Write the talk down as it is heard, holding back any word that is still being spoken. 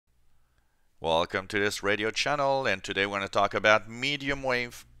Welcome to this radio channel, and today we're going to talk about medium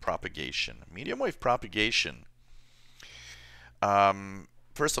wave propagation. Medium wave propagation.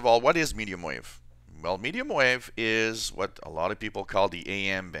 First of all, what is medium wave? Well, medium wave is what a lot of people call the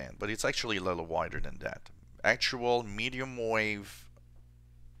AM band, but it's actually a little wider than that. Actual medium wave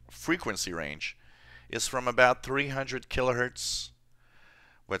frequency range is from about 300 kilohertz,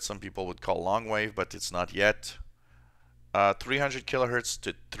 what some people would call long wave, but it's not yet. 300 kilohertz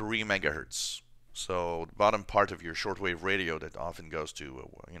to 3 megahertz. So the bottom part of your shortwave radio that often goes to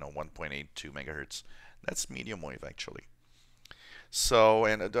 1.82 megahertz. That's medium wave actually. So,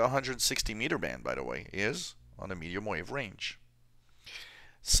 and the 160 meter band, by the way, is on a medium wave range.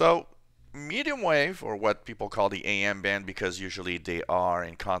 So medium wave, or what people call the AM band, because usually they are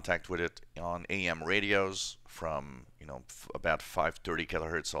in contact with it on AM radios from about 530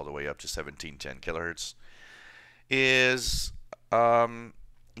 kilohertz all the way up to 1710 kilohertz, is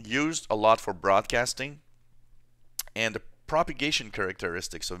used a lot for broadcasting, and the propagation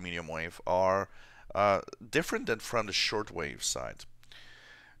characteristics of medium wave are different than from the shortwave side.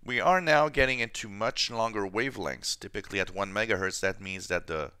 We are now getting into much longer wavelengths. Typically at 1 megahertz, that means that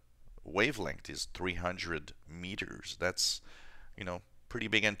the wavelength is 300 meters. That's, pretty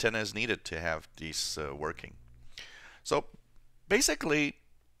big antennas needed to have these working. So basically,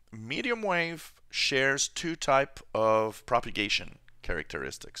 medium wave shares two types of propagation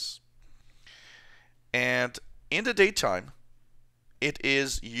characteristics. And in the daytime, it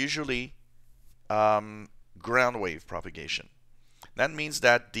is usually ground wave propagation. That means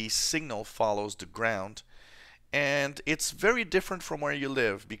that the signal follows the ground, and it's very different from where you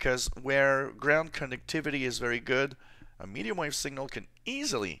live, because where ground connectivity is very good, a medium wave signal can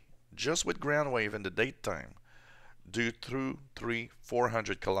easily, just with ground wave in the daytime, do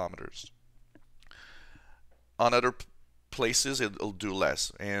 300-400 kilometers. On other places, it'll do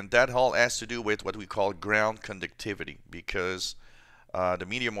less, and that all has to do with what we call ground conductivity, because the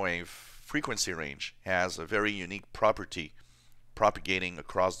medium wave frequency range has a very unique property propagating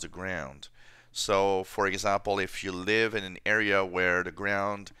across the ground. So, for example, if you live in an area where the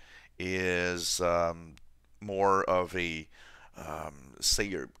ground is more of a say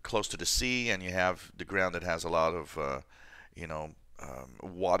you're close to the sea and you have the ground that has a lot of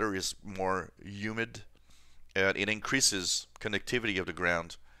water, is more humid, it increases conductivity of the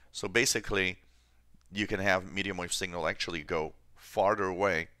ground. So basically you can have medium wave signal actually go farther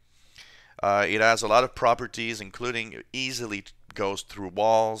away. It has a lot of properties, including easily goes through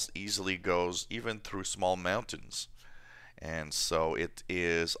walls, easily goes even through small mountains, and so it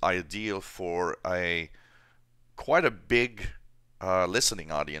is ideal for quite a big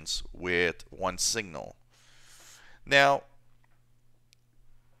listening audience with one signal. Now,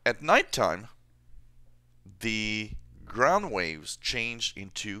 at nighttime, the ground waves change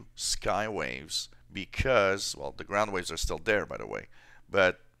into sky waves because, well, the ground waves are still there, by the way,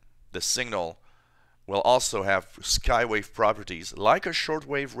 but the signal will also have skywave properties like a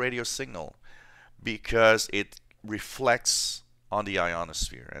shortwave radio signal, because it reflects on the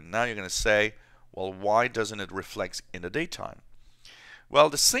ionosphere. And now you're going to say, well, why doesn't it reflect in the daytime? Well,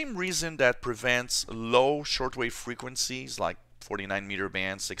 the same reason that prevents low shortwave frequencies like 49 meter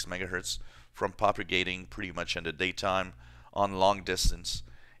band, 6 megahertz from propagating pretty much in the daytime on long distance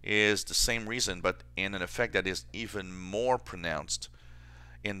is the same reason, but in an effect that is even more pronounced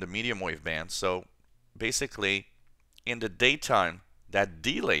in the medium wave band. So basically, in the daytime, that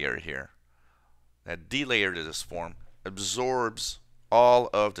D layer here, that D layer that is formed, absorbs all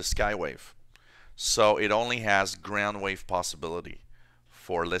of the sky wave. So it only has ground wave possibility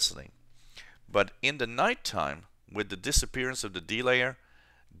for listening. But in the nighttime, with the disappearance of the D layer,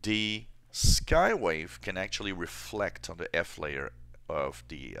 the sky wave can actually reflect on the F layer of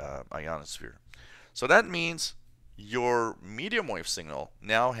the ionosphere. So that means your medium wave signal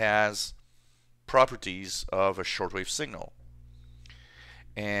now has properties of a shortwave signal,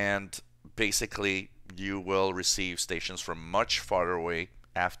 and basically you will receive stations from much farther away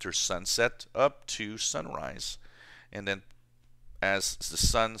after sunset up to sunrise, and then as the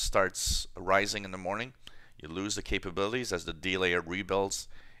sun starts rising in the morning, you lose the capabilities as the D layer rebuilds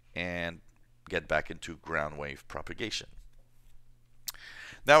and get back into ground wave propagation.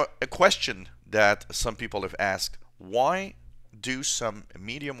 Now, a question that some people have asked: why do some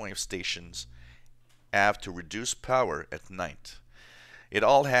medium wave stations have to reduce power at night? It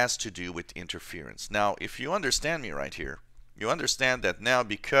all has to do with interference. Now, if you understand me right here, you understand that now,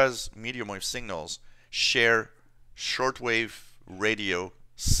 because medium wave signals share shortwave radio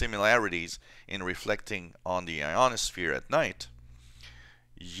similarities in reflecting on the ionosphere at night,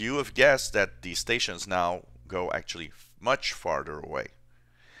 you have guessed that these stations now go actually much farther away.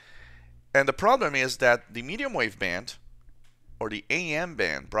 And the problem is that the medium wave band, or the AM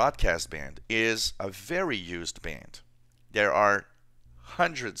band, broadcast band, is a very used band. There are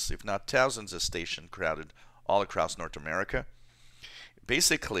hundreds, if not thousands, of stations crowded all across North America.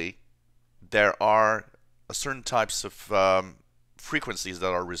 Basically, there are certain types of frequencies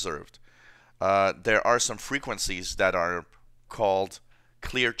that are reserved. There are some frequencies that are called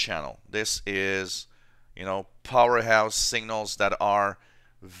clear channel. This is, powerhouse signals that are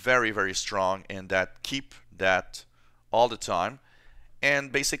very, very strong and that keep that all the time.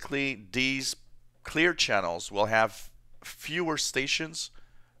 And basically, these clear channels will have fewer stations.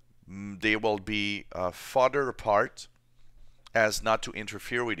 They will be farther apart as not to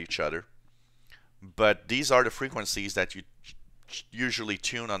interfere with each other. But these are the frequencies that you usually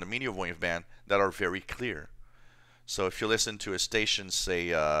tune on the medium wave band that are very clear. So if you listen to a station,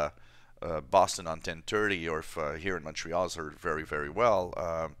 say Boston on 1030, or if here in Montreal is heard very, very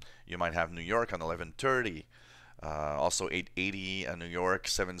well, you might have New York on 1130, also 880 in New York,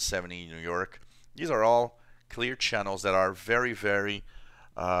 770 New York. These are all clear channels that are very, very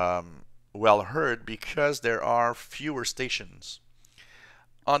well heard because there are fewer stations.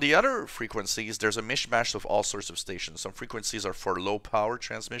 On the other frequencies, there's a mishmash of all sorts of stations. Some frequencies are for low power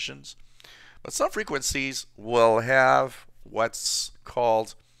transmissions, but some frequencies will have what's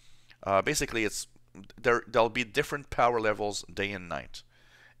called, basically there'll be different power levels day and night.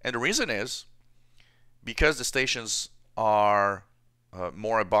 And the reason is because the stations are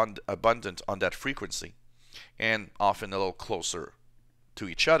more abundant on that frequency and often a little closer to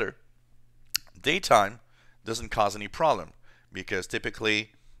each other, daytime doesn't cause any problem because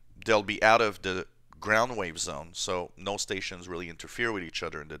typically they'll be out of the ground wave zone, so no stations really interfere with each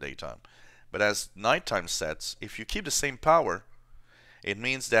other in the daytime. But as nighttime sets, if you keep the same power, it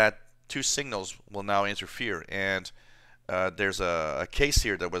means that two signals will now interfere. And there's a case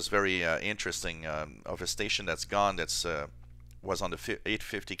here that was very interesting of a station that's gone that's was on the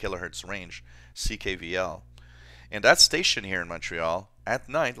 850 kilohertz range, CKVL. And that station here in Montreal, at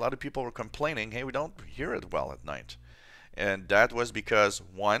night, a lot of people were complaining, hey, we don't hear it well at night. And that was because,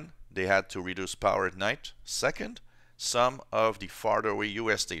 one, they had to reduce power at night. Second, some of the farther away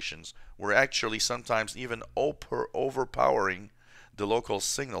US stations were actually sometimes even overpowering the local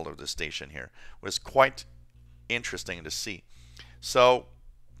signal of the station here. It was quite interesting to see. So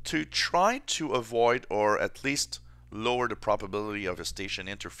to try to avoid, or at least lower the probability of a station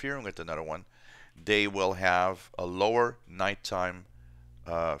interfering with another one, they will have a lower nighttime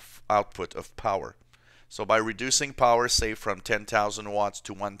output of power. So by reducing power, say from 10,000 watts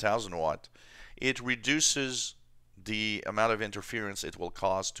to 1,000 watt, it reduces the amount of interference it will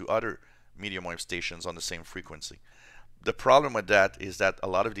cause to other medium wave stations on the same frequency. The problem with that is that a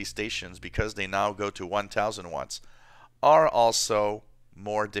lot of these stations, because they now go to 1,000 watts, are also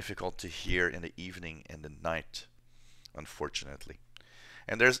more difficult to hear in the evening and the night, unfortunately.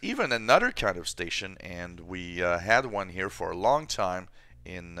 And there's even another kind of station, and we had one here for a long time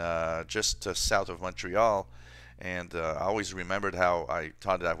in just south of Montreal, and I always remembered how I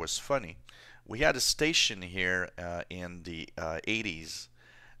thought that was funny. We had a station here in the 80s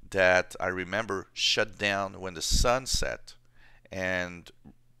that I remember shut down when the sun set, and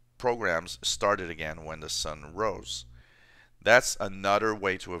programs started again when the sun rose. That's another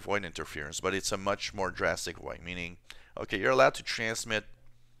way to avoid interference, but it's a much more drastic way, meaning, okay, you're allowed to transmit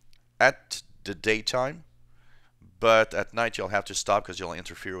at the daytime, but at night you'll have to stop because you'll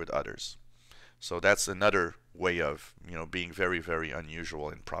interfere with others. So that's another way of, being very, very unusual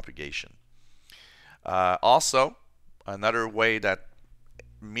in propagation. Also, another way that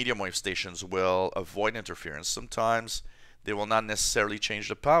medium wave stations will avoid interference, sometimes they will not necessarily change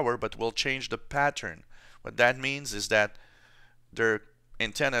the power, but will change the pattern. What that means is that their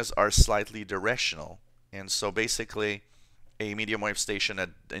antennas are slightly directional, and so basically a medium wave station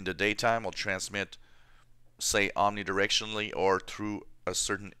in the daytime will transmit, say, omnidirectionally or through a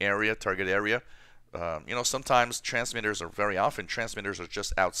certain area, target area. Sometimes transmitters, or very often transmitters, are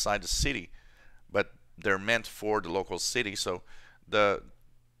just outside the city, but they're meant for the local city, so the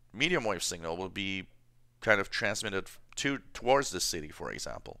medium wave signal will be kind of transmitted towards the city, for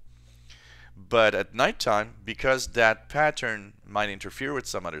example. But at nighttime, because that pattern might interfere with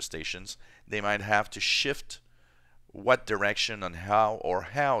some other stations, they might have to shift what direction and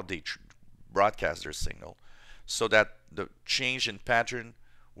how they broadcast their signal, so that the change in pattern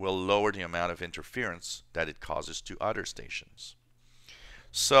will lower the amount of interference that it causes to other stations.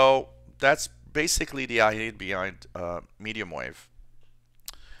 So that's basically the idea behind medium wave.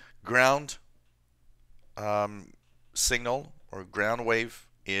 Ground signal, or ground wave,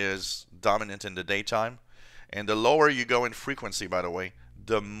 is dominant in the daytime, and the lower you go in frequency, by the way,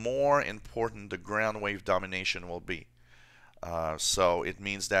 the more important the ground wave domination will be. So it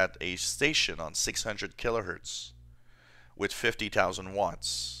means that a station on 600 kilohertz with 50,000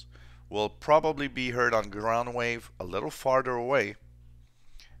 watts will probably be heard on ground wave a little farther away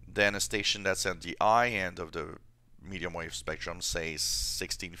than a station that's at the high end of the medium wave spectrum, say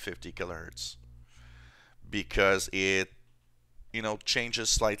 1650 kilohertz, because it changes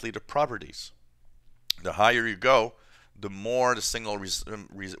slightly the properties. The higher you go, the more the signal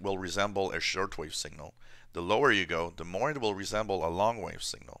will resemble a shortwave signal. The lower you go, the more it will resemble a long wave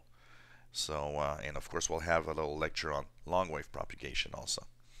signal. So, and of course, we'll have a little lecture on long wave propagation also.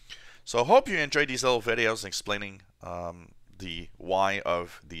 So I hope you enjoyed these little videos explaining the why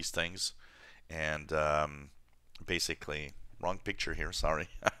of these things. And basically, wrong picture here, sorry.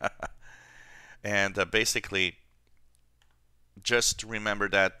 And basically, just remember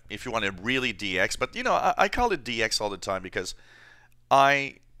that if you want to really DX, but I call it DX all the time because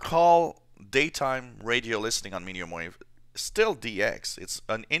I call daytime radio listening on medium wave still DX. It's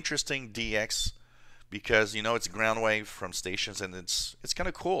an interesting DX because it's ground wave from stations, and it's kind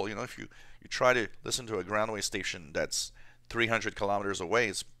of cool. If you try to listen to a ground wave station that's 300 kilometers away,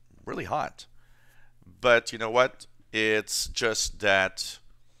 it's really hot. But you know what? It's just that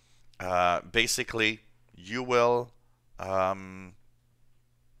basically you will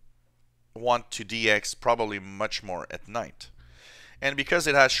want to DX probably much more at night. And because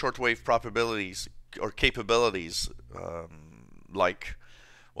it has shortwave probabilities or capabilities, like,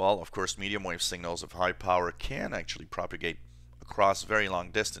 well, of course, medium wave signals of high power can actually propagate across very long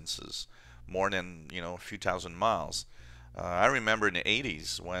distances, more than a few thousand miles. I remember in the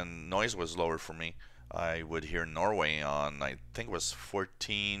 80s when noise was lower for me, I would hear Norway on, I think it was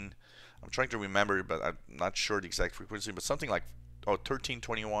 14. I'm trying to remember, but I'm not sure the exact frequency, but something like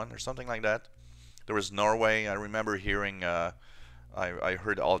 1321 or something like that. There was Norway. I remember hearing, I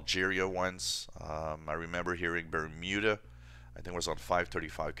heard Algeria once. I remember hearing Bermuda. I think it was on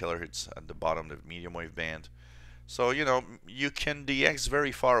 535 kilohertz at the bottom of the medium wave band. So, you can DX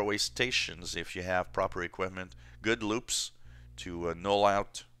very far away stations if you have proper equipment, good loops to null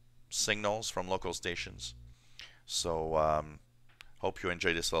out signals from local stations. So, hope you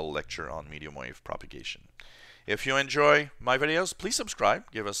enjoy this little lecture on medium wave propagation. If you enjoy my videos, please subscribe,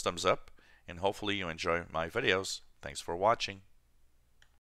 give us thumbs up, and hopefully you enjoy my videos. Thanks for watching.